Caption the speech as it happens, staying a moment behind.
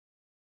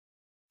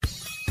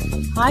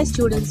Hi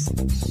students,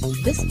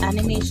 this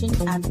animation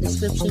and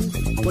description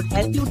would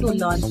help you to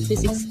learn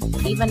physics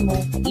even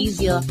more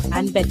easier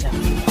and better.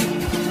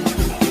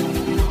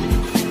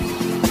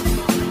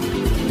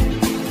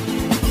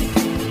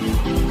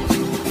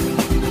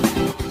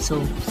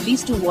 So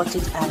please do watch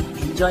it and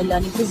enjoy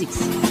learning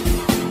physics.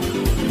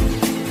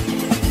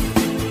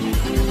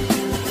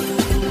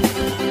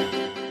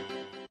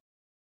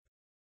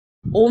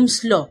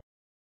 Ohm's law.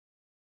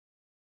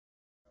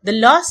 The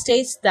law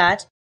states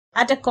that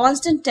at a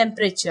constant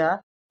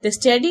temperature, the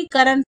steady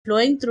current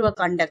flowing through a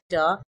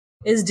conductor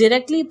is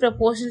directly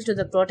proportional to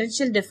the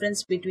potential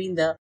difference between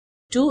the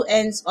two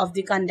ends of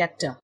the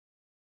conductor.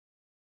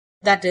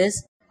 That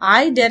is,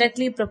 I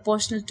directly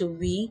proportional to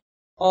V,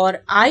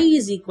 or I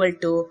is equal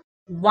to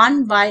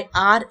 1 by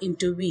R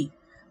into V.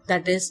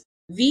 That is,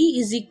 V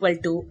is equal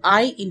to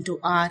I into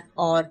R,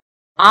 or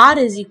R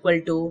is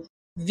equal to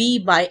V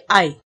by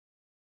I.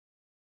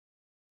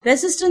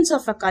 Resistance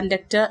of a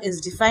conductor is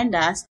defined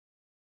as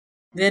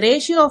the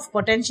ratio of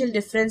potential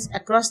difference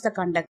across the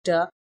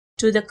conductor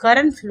to the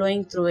current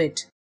flowing through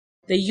it.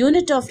 The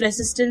unit of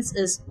resistance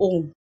is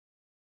ohm.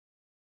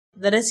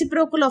 The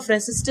reciprocal of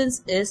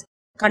resistance is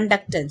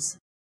conductance.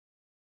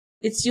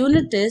 Its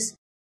unit is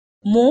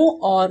mho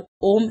or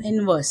ohm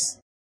inverse.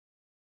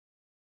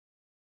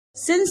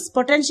 Since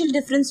potential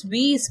difference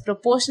V is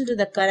proportional to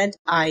the current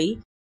I,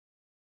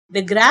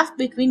 the graph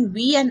between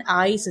V and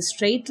I is a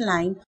straight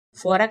line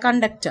for a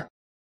conductor.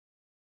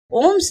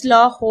 Ohm's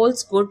law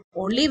holds good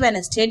only when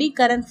a steady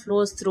current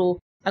flows through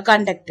a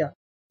conductor.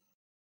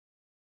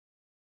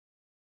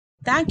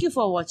 Thank you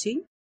for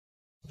watching.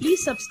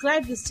 Please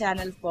subscribe this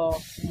channel for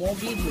more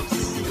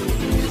videos.